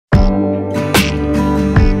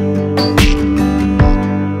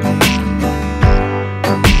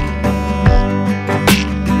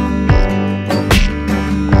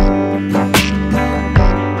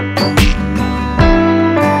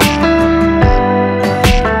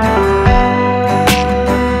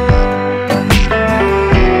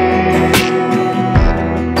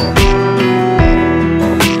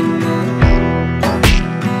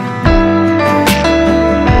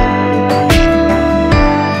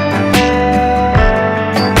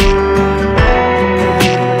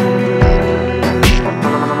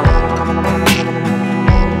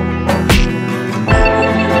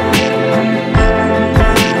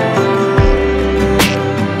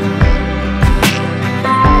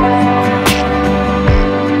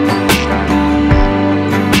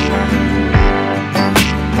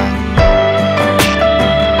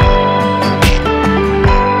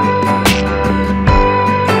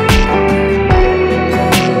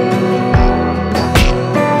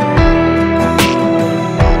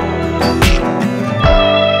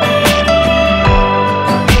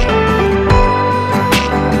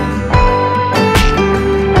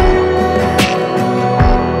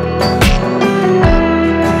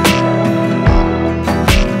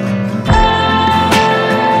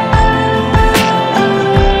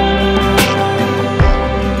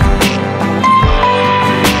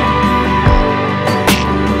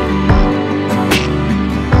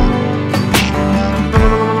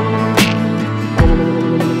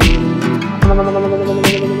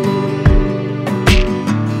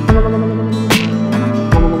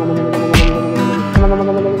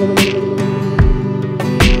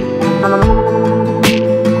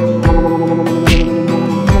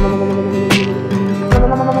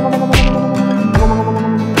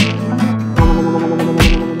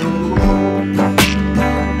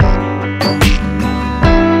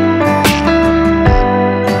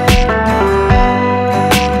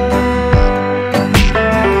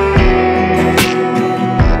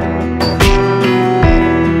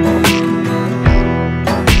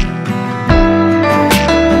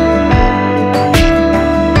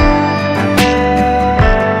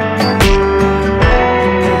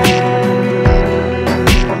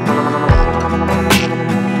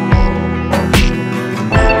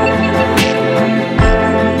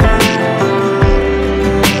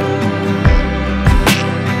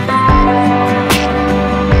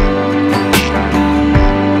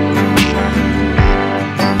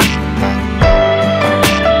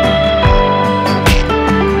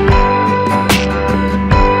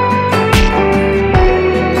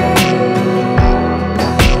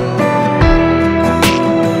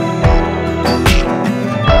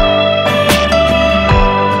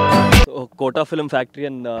Kota Film Factory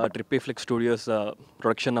and Trippy Flick Studios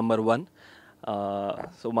production number 1.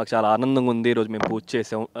 So మాకు చాలా ఆనందంగా ఉంది ఈరోజు మేము పూజ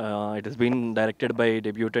చేసాం. It has been directed by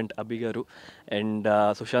debutante అభి గారు అండ్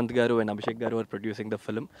సుశాంత్ గారు అండ్ అభిషేక్ గారు are producing the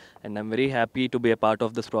film and I'm very happy to be a part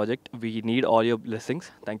of this project. We need all your blessings.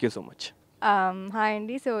 Thank you so much. Hi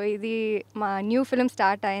అండి. So ఇది మా new film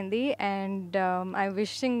start అయింది and I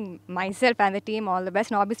wishing my self and the team all the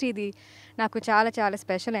best. Obviously ఇది నాకు చాలా చాలా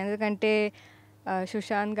special, ఎందుకంటే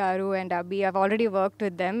సుశాంత్ గారు and Abhi I've already worked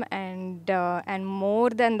with them and more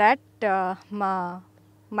than that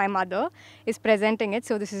my mother is presenting it,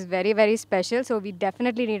 so this is very very special, so we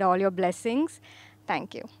definitely need all your blessings. Thank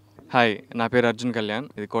you. Hi, నా పేరు అర్జున్ కళ్యాణ్.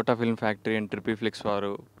 ఇది quota film factory and ట్రిపీ ఫ్లిక్స్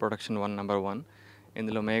వారు production 1 number 1.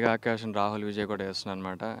 ఇందులో Megha Akash and Rahul Vijay కూడా చేస్తున్నాను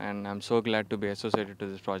అనమాట. And I'm so glad to be associated to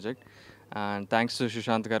this project. And thanks to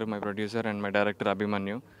Sushant గారు, my producer, and my director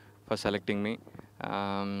Abhimanyu for selecting మీ.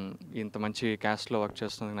 ఇంత మంచి క్యాస్ట్లో వర్క్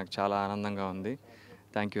చేస్తున్నందుకు నాకు చాలా ఆనందంగా ఉంది.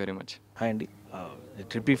 Thank you very much. Hi అండి.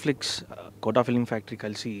 ట్రిపీ ఫ్లిక్స్ కోటా ఫిల్మ్ ఫ్యాక్టరీ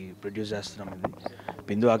కలిసి ప్రొడ్యూస్ చేస్తున్నాం. ఇది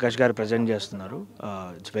బిందు ఆకాష్ గారు ప్రజెంట్ చేస్తున్నారు.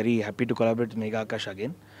 It's very happy to collaborate mega Akash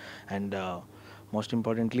again and most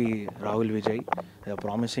importantly Rahul Vijay,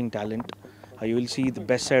 promising talent. You will see the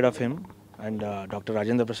best side of him and doctor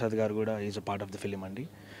Rajendra Prasad గారు కూడా is a part of the film అండి.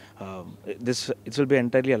 It's will be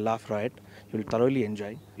entirely a laugh riot. You will thoroughly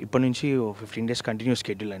enjoy. ఇప్పటి నుంచి 15 days continue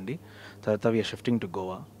schedule అండి. తర్వాత we are shifting to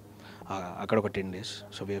Goa, అక్కడ ఒక 10 days.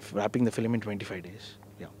 So we are wrapping the film in 25 days.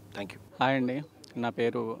 Yeah, thank you. Hi అండి, నా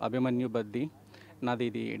పేరు అభిమన్యు బద్ది. నాది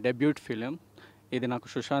ఇది డెబ్యూట్ ఫిలిం. ఇది నాకు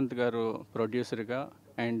సుశాంత్ గారు ప్రొడ్యూసర్గా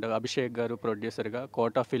అండ్ అభిషేక్ గారు ప్రొడ్యూసర్గా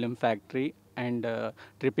quota film factory and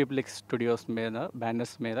ట్రిపిప్లిక్స్ studios మీద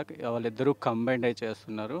బ్యానర్స్ మీద వాళ్ళిద్దరూ కంబైండ్ అయి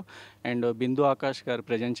చేస్తున్నారు. అండ్ బిందు ఆకాష్ గారు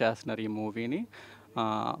ప్రజెంట్ చేస్తున్నారు ఈ మూవీని.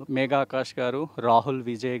 మేఘా ఆకాష్ గారు, రాహుల్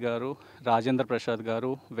విజయ్ గారు, రాజేంద్ర ప్రసాద్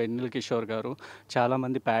గారు, వెన్నెల్ కిషోర్ గారు,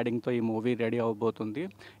 చాలామంది ప్యాడింగ్తో ఈ మూవీ రెడీ అవ్వబోతుంది.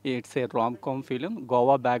 It's a rom com film.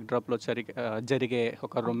 Goa బ్యాక్డ్రాప్లో జరిగే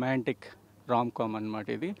ఒక రొమాంటిక్ రామ్ కామ్ అనమాట.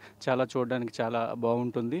 ఇది చాలా చూడడానికి చాలా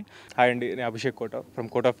బాగుంటుంది. హాయ్ అండి, నేను అభిషేక్ కోట ఫ్రమ్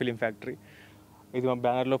కోటా ఫిలిం ఫ్యాక్టరీ. ఇది మా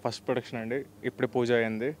బ్యానర్లో ఫస్ట్ ప్రొడక్షన్ అండి. ఇప్పుడే పూజ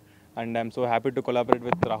అయింది and I'm so happy to collaborate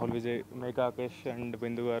with Rahul Vijay, Megha Akash and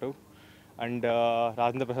బిందు గారు and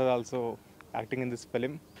Rajendra Prasad also acting in this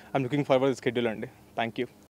film. I'm looking forward the schedule అండి. Thank you.